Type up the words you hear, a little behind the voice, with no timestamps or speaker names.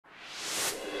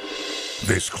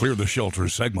This Clear the Shelter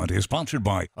segment is sponsored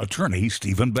by attorney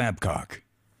Stephen Babcock.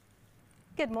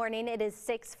 Good morning. It is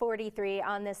 6:43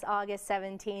 on this August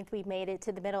 17th. We've made it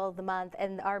to the middle of the month,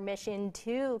 and our mission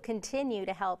to continue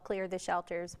to help clear the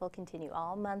shelters will continue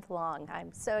all month long.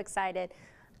 I'm so excited.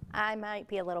 I might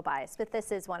be a little biased, but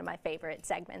this is one of my favorite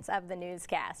segments of the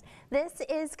newscast. This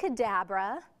is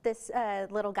Kadabra. This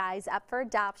little guy's up for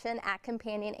adoption at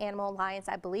Companion Animal Alliance,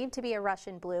 I believe to be a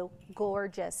Russian blue.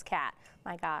 Gorgeous cat.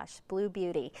 My gosh, blue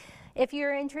beauty. If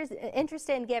you're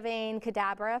interested in giving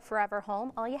Kadabra a forever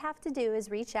home, all you have to do is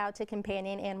reach out to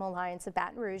Companion Animal Alliance of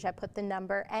Baton Rouge. I put the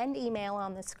number and email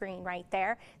on the screen right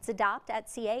there. It's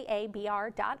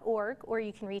adopt@caabr.org, or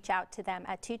you can reach out to them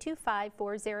at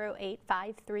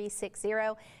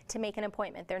 225-408-5360 to make an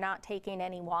appointment. They're not taking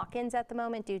any walk-ins at the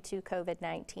moment due to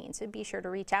COVID-19, so be sure to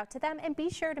reach out to them, and be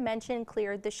sure to mention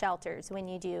Clear the Shelters when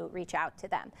you do reach out to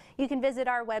them. You can visit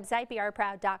our website,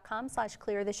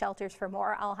 brproud.com/cleartheshelters for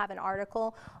more. I'll have an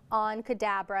article on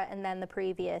Kadabra and then the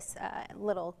previous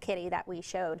little kitty that we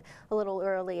showed a little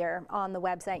earlier on the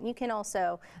website. You can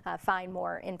also find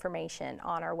more information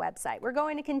on our website. We're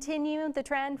going to continue the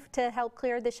trend to help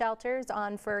clear the shelters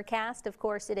on Furcast. Of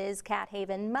course, it is Cat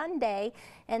Haven Monday,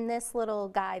 and this little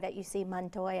guy that you see,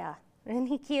 Montoya. Isn't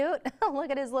he cute? Look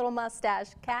at his little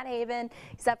mustache. Cat Haven,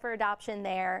 he's up for adoption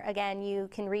there. Again, you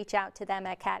can reach out to them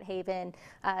at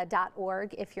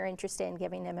cathaven.org if you're interested in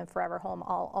giving them a forever home.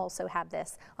 I'll also have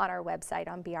this on our website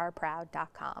on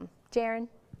brproud.com. Jaron?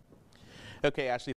 Okay, Ashley.